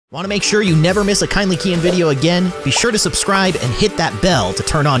Want to make sure you never miss a Kindly Keyin video again? Be sure to subscribe and hit that bell to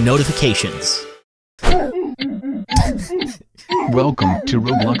turn on notifications. Welcome to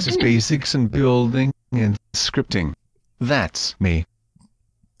Roblox's Basics in Building and Scripting. That's me.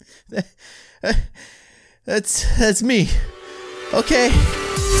 That's me. Okay.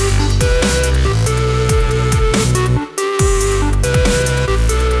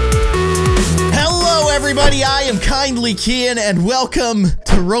 Hello everybody, I am Kindly Keyin and welcome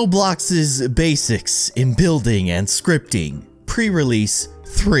to Roblox's Basics in Building and Scripting pre-release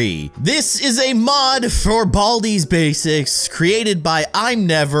 3. This is a mod for Baldi's Basics created by I'm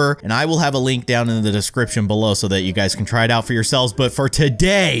Never, and I will have a link down in the description below so that you guys can try it out for yourselves. But for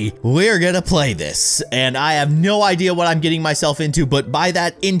today, we're gonna play this, and I have no idea what I'm getting myself into, but by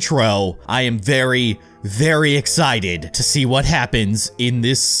that intro, I am very excited to see what happens in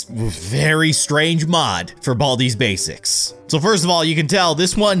this very strange mod for Baldi's Basics. So first of all, you can tell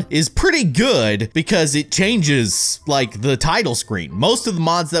this one is pretty good because it changes like the title screen. Most of the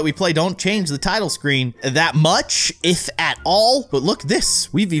mods that we play don't change the title screen that much, if at all. But look,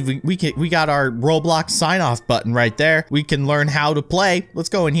 this we got our Roblox sign off button right there. We can learn how to play. Let's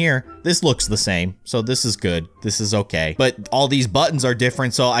go in here. This looks the same, so this is good. This is okay. But all these buttons are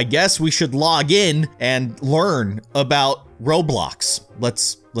different, so I guess we should log in and learn about Roblox.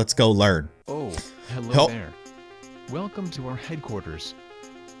 Let's go learn. Oh, hello there. Welcome to our headquarters.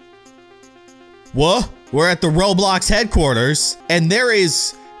 What? We're at the Roblox headquarters, and there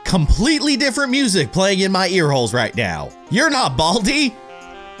is completely different music playing in my ear holes right now. You're not Baldi?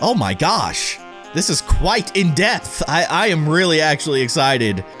 Oh my gosh. This is quite in-depth. I am really actually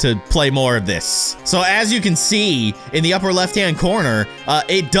excited to play more of this. So as you can see in the upper left-hand corner,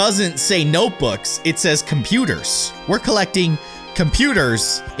 it doesn't say notebooks, it says computers. We're collecting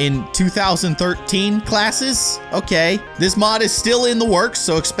computers in 2013 classes. Okay, this mod is still in the works,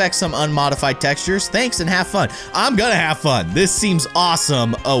 so expect some unmodified textures. Thanks and have fun. I'm gonna have fun. This seems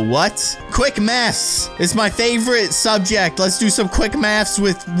awesome. Oh, what? Quick maths. It's my favorite subject. Let's do some quick maths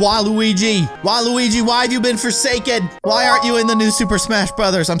with Waluigi. Waluigi, why have you been forsaken? Why aren't you in the new Super Smash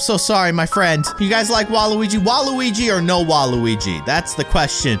Brothers? I'm so sorry, my friend. You guys like Waluigi? Waluigi or no Waluigi? That's the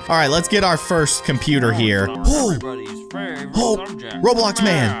question. All right, let's get our first computer here. Oh, Roblox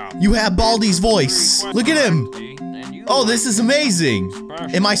man, you have Baldi's voice. Look at him. Oh, this is amazing.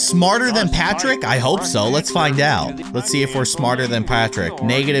 Am I smarter than Patrick? I hope so. Let's find out. Let's see if we're smarter than Patrick.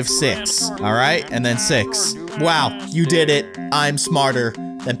 -6. All right, and then 6. Wow, you did it. I'm smarter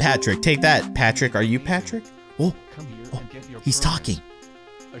than Patrick. Take that, Patrick. Are you Patrick? Oh, he's talking.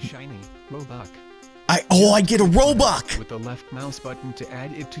 A shiny Robux. I get a Robux! With the left mouse button to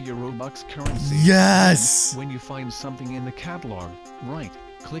add it to your Robux currency. Yes! When you find something in the catalog, right,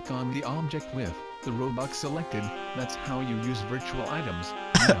 click on the object with the Robux selected. That's how you use virtual items.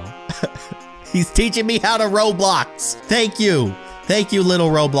 You know. He's teaching me how to Roblox. Thank you. Thank you, little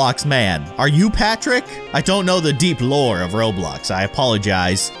Roblox man. Are you Patrick? I don't know the deep lore of Roblox. I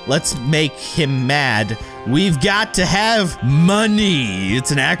apologize. Let's make him mad. We've got to have money.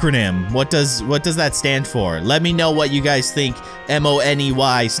 It's an acronym. What does that stand for? Let me know what you guys think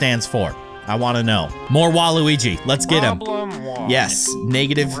MONEY stands for. I want to know. More Waluigi. Let's get him. Yes,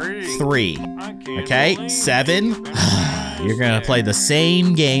 -3. Okay, 7. You're gonna play the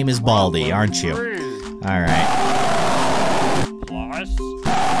same game as Baldi, aren't you? All right.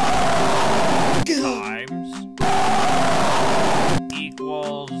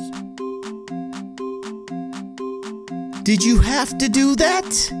 Did you have to do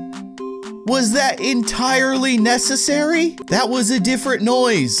that? Was that entirely necessary? That was a different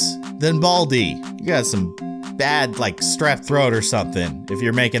noise than Baldi. You got some bad, like, strep throat or something if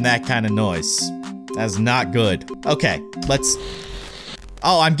you're making that kind of noise. That's not good. Okay, let's...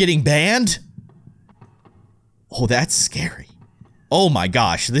 Oh, I'm getting banned? Oh, that's scary. Oh my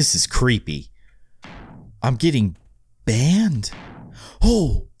gosh, this is creepy. I'm getting banned?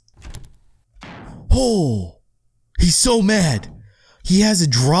 Oh. Oh. He's so mad. He has a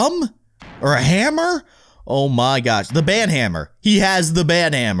drum? Or a hammer? Oh my gosh. The ban hammer. He has the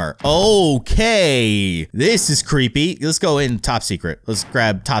ban hammer. Okay. This is creepy. Let's go in top secret. Let's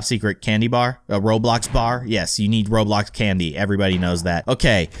grab top secret candy bar. A Roblox bar. Yes, you need Roblox candy. Everybody knows that.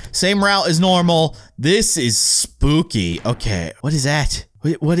 Okay. Same route as normal. This is spooky. Okay. What is that?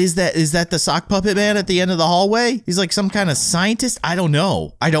 What is that? Is that the sock puppet man at the end of the hallway? He's like some kind of scientist? I don't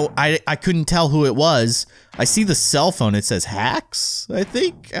know. I couldn't tell who it was. I see the cell phone. It says hacks, I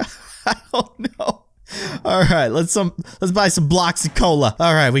think. I don't know. All right, let's buy some blocks of cola.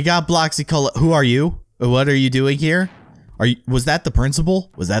 All right, we got blocks of cola. Who are you? What are you doing here? Was that the principal?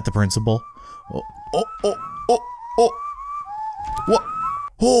 Was that the principal? Oh. What?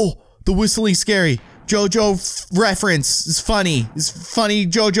 Oh, the whistling scary. JoJo reference is funny. It's funny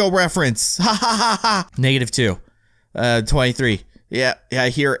JoJo reference. Ha ha ha ha. -2. 23. Yeah, I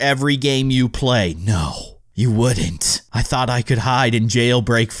hear every game you play. No, you wouldn't. I thought I could hide in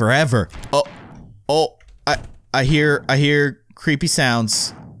jailbreak forever. Oh, I hear creepy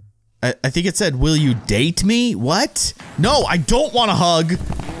sounds. I think it said, will you date me? What? No, I don't want to hug.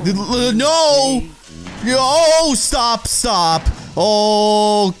 No. No, stop.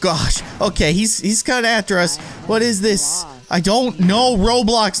 Oh, gosh. Okay, he's kind of after us. What is this? I don't know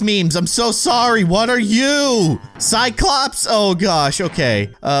Roblox memes. I'm so sorry. What are you? Cyclops? Oh, gosh. Okay.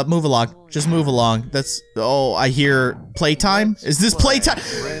 Move along. Just move along. That's... Oh, I hear playtime? Is this playtime?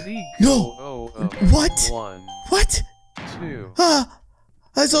 No. What? What? 2.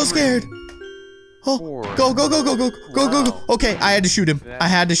 I'm so scared. Oh, go. Okay, I had to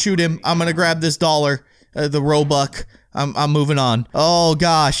shoot him. I'm gonna grab this dollar, the Robux. I'm moving on. Oh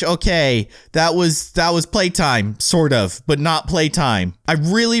gosh, okay. That was playtime, sort of, but not playtime. I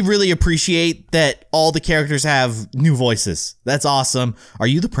really appreciate that all the characters have new voices. That's awesome. Are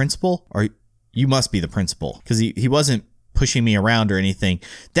you the principal? You must be the principal, because he wasn't pushing me around or anything.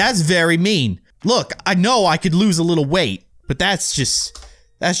 That's very mean. Look, I know I could lose a little weight, but that's just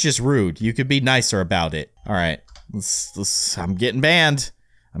rude. You could be nicer about it. All right, I'm getting banned.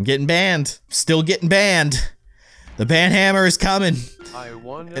 Still getting banned. The ban hammer is coming. I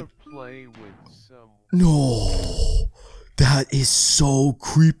wanna play with someone. No, that is so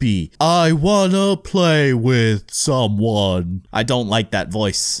creepy. I wanna play with someone. I don't like that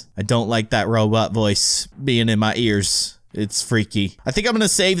voice. I don't like that robot voice being in my ears. It's freaky. I think I'm gonna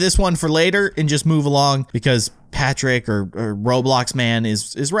save this one for later and just move along because Patrick or Roblox man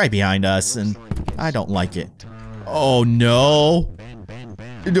is right behind us and I don't like it. Oh no.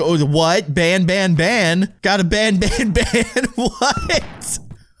 What? Ban. Gotta ban. What?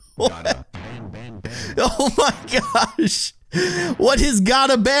 What? Oh my gosh. What is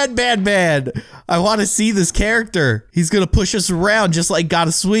gotta ban? I want to see this character. He's gonna push us around just like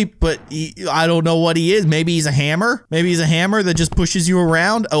Gotta Sweep, but I don't know what he is. Maybe he's a hammer? Maybe he's a hammer that just pushes you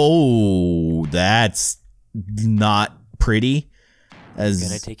around? Oh, that's not pretty.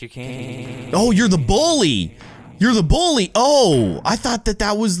 Gonna take your cane. Oh, you're the bully. Oh, I thought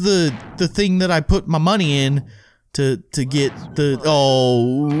that was the thing that I put my money in to get the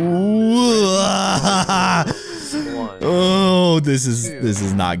oh, this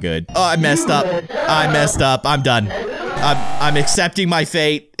is not good. Oh, I messed up. I'm done. I'm accepting my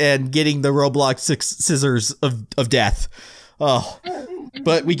fate and getting the Roblox scissors of death. Oh,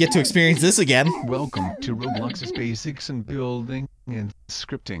 but we get to experience this again. Welcome to Roblox's basics and building and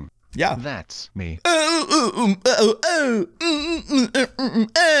scripting. Yeah. That's me.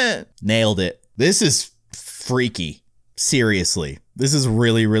 Nailed it. This is freaky. Seriously. This is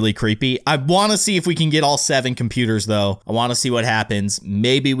really creepy. I want to see if we can get all 7 computers, though. I want to see what happens.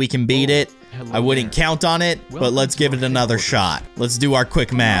 Maybe we can beat it. I wouldn't count on it, but let's give it another shot. Let's do our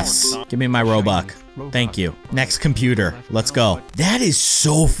quick maths. Give me my Robux. Thank you. Next computer. Let's go. That is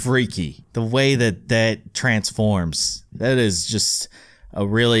so freaky. The way that transforms. That is just a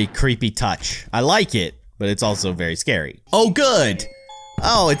really creepy touch. I like it, but it's also very scary. Oh, good.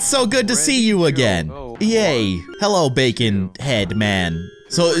 Oh, it's so good to see you again. Yay. Hello, bacon head man.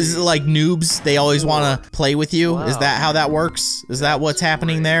 So is it like noobs? They always want to play with you? Is that how that works? Is that what's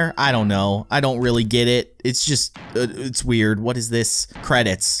happening there? I don't know. I don't really get it. It's just, it's weird. What is this?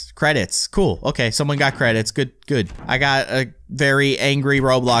 Credits. Cool. Okay, someone got credits. Good. I got a very angry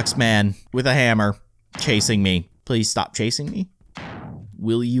Roblox man with a hammer chasing me. Please stop chasing me.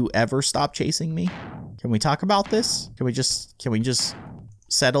 Will you ever stop chasing me? Can we talk about this? Can we just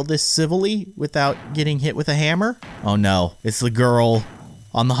settle this civilly without getting hit with a hammer? Oh no, it's the girl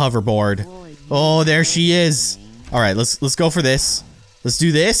on the hoverboard. Oh, there she is. All right, let's go for this. Let's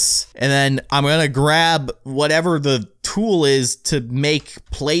do this, and then I'm gonna grab whatever the tool is to make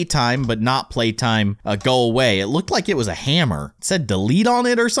playtime, but not playtime, go away. It looked like it was a hammer. It said delete on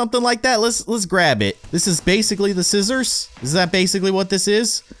it or something like that. Let's grab it. This is basically the scissors. Is that basically what this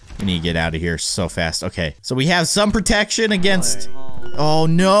is? We need to get out of here so fast. Okay, so we have some protection against... Oh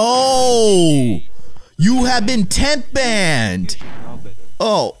no! You have been temp banned!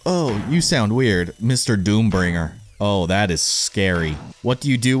 Oh, you sound weird. Mr. Doombringer. Oh, that is scary. What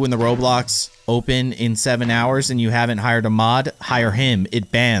do you do when the Roblox open in 7 hours and you haven't hired a mod? Hire him.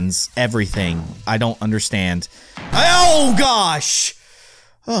 It bans everything. I don't understand. Oh, gosh!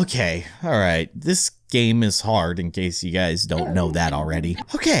 Okay, alright. This game is hard in case you guys don't know that already.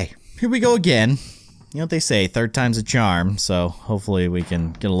 Okay, here we go again. You know what they say, third time's a charm, so hopefully we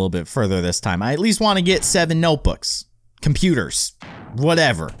can get a little bit further this time. I at least want to get 7 notebooks. Computers.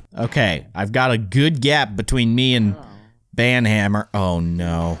 Whatever. Okay, I've got a good gap between me and Banhammer. Oh,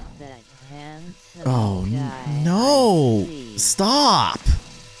 no. Oh, no. Stop.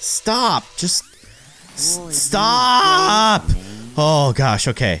 Stop. Just stop. Oh, gosh.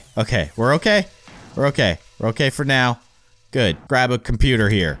 Okay. Okay. We're okay. We're okay. We're okay for now. Good. Grab a computer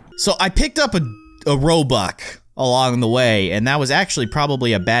here. So I picked up a Robux along the way, and that was actually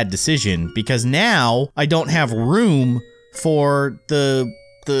probably a bad decision because now I don't have room for the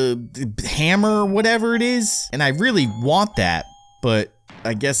hammer, whatever it is, and I really want that, but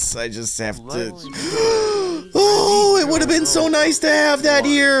I guess I just have to. Oh, it would have been so nice to have that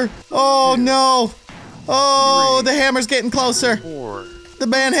here. Oh no. Oh, the hammer's getting closer. The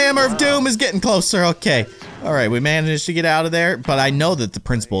Hammer of Doom is getting closer. Okay. All right, we managed to get out of there, but I know that the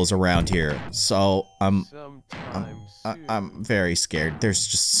principal is around here, so I'm very scared. There's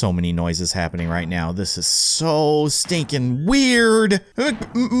just so many noises happening right now. This is so stinking weird.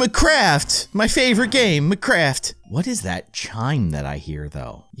 Minecraft, my favorite game, Minecraft. What is that chime that I hear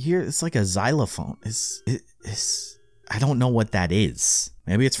though? It's like a xylophone. I don't know what that is.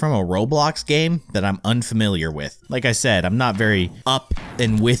 Maybe it's from a Roblox game that I'm unfamiliar with. Like I said, I'm not very up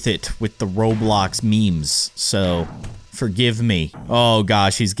and with it with the Roblox memes, so forgive me. Oh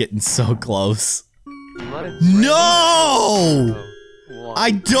gosh, he's getting so close. No!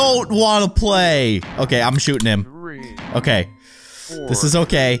 I don't want to play. Okay, I'm shooting him. Okay, this is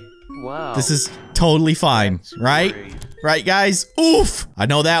okay. This is totally fine, right? Right, guys? Oof! I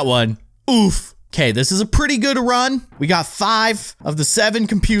know that one. Oof! Okay, this is a pretty good run. We got 5 of the 7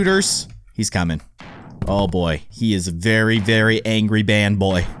 computers. He's coming. Oh boy, he is a very, very angry band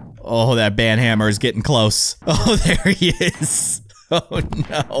boy. Oh, that Banhammer is getting close. Oh, there he is. Oh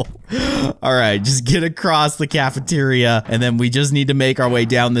no. All right, just get across the cafeteria, and then we just need to make our way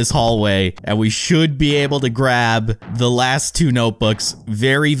down this hallway, and we should be able to grab the last 2 notebooks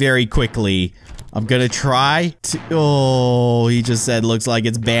very, very quickly. I'm gonna try to. Oh, he just said looks like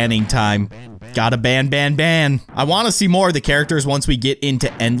it's banning time. Gotta ban. I want to see more of the characters once we get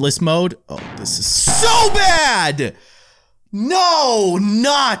into endless mode. Oh, this is so bad! No,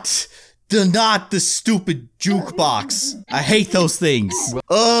 not the stupid jukebox. I hate those things.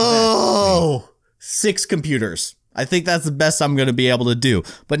 Oh, 6 computers. I think that's the best I'm gonna be able to do.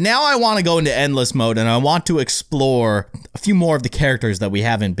 But now I want to go into endless mode and I want to explore a few more of the characters that we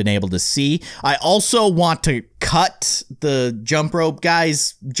haven't been able to see. I also want to cut the jump rope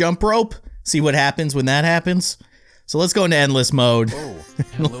guy's jump rope. See what happens when that happens. So let's go into endless mode.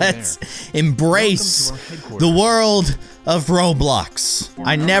 Let's embrace the world of Roblox.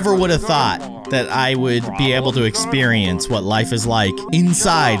 I never would have thought that I would be able to experience what life is like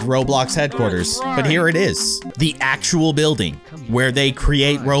inside Roblox headquarters. But here it is. The actual building where they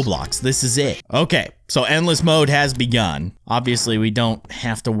create Roblox. This is it. Okay, so endless mode has begun. Obviously, we don't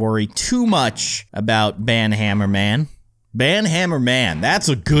have to worry too much about Banhammer Man. Banhammer Man, that's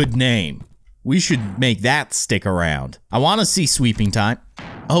a good name. We should make that stick around. I want to see sweeping time.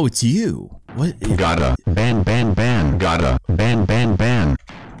 Oh, it's you. What? Gotta ban. Gotta ban.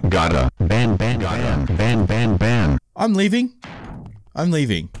 Gotta ban. I'm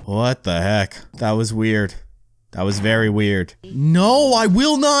leaving. What the heck? That was weird. That was very weird. No, I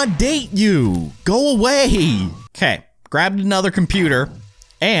will not date you. Go away. Okay, grabbed another computer,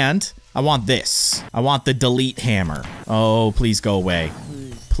 and I want this. I want the delete hammer. Oh, please go away.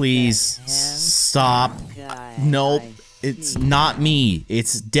 Please stop. Nope. It's not me.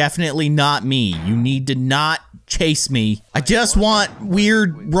 It's definitely not me. You need to not chase me. I just want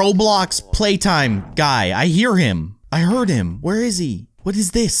weird Roblox playtime guy. I hear him. I heard him. Where is he? What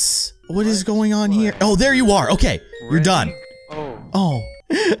is this? What is going on here? Oh, there you are. Okay. You're done. Oh.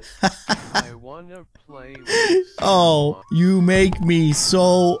 I wanna play with Oh, you make me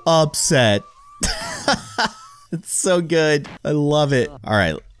so upset. It's so good. I love it. All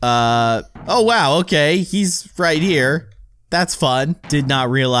right. Oh wow, okay. He's right here. That's fun. Did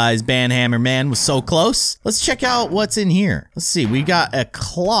not realize Banhammer Man was so close. Let's check out what's in here. Let's see. We got a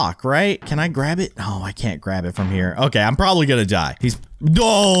clock, right? Can I grab it? Oh, I can't grab it from here. Okay, I'm probably gonna die.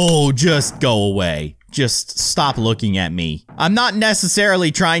 Oh, just go away. Just stop looking at me. I'm not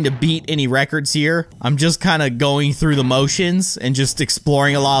necessarily trying to beat any records here. I'm just kind of going through the motions and just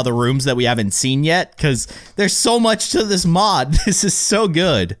exploring a lot of the rooms that we haven't seen yet, because there's so much to this mod. This is so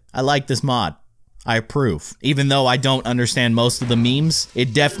good. I like this mod. I approve. Even though I don't understand most of the memes,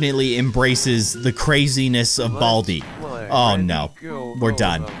 it definitely embraces the craziness of Baldi. Oh no. We're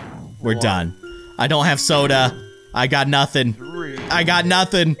done. We're done. I don't have soda. I got nothing. I got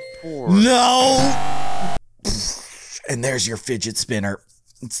nothing. No! And there's your fidget spinner.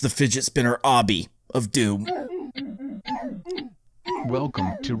 It's the fidget spinner obby of doom.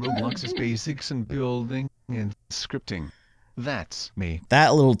 Welcome to Roblox's Basics in Building and Scripting. That's me.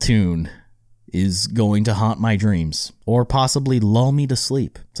 That little tune is going to haunt my dreams, or possibly lull me to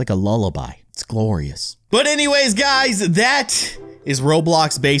sleep. It's like a lullaby. It's glorious. But anyways, guys, that is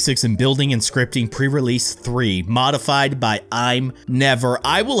Roblox Basics in Building and Scripting Pre-Release 3, modified by I'm Never.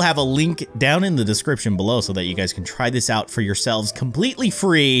 I will have a link down in the description below so that you guys can try this out for yourselves completely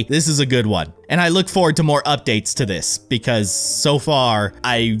free. This is a good one. And I look forward to more updates to this because so far,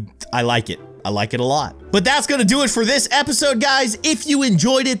 I like it. I like it a lot. But that's gonna do it for this episode, guys. If you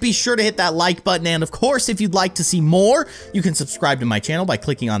enjoyed it, be sure to hit that like button. And of course, if you'd like to see more, you can subscribe to my channel by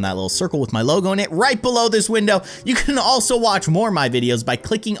clicking on that little circle with my logo in it right below this window. You can also watch more of my videos by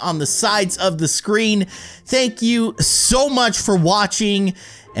clicking on the sides of the screen. Thank you so much for watching,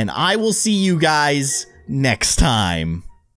 and I will see you guys next time.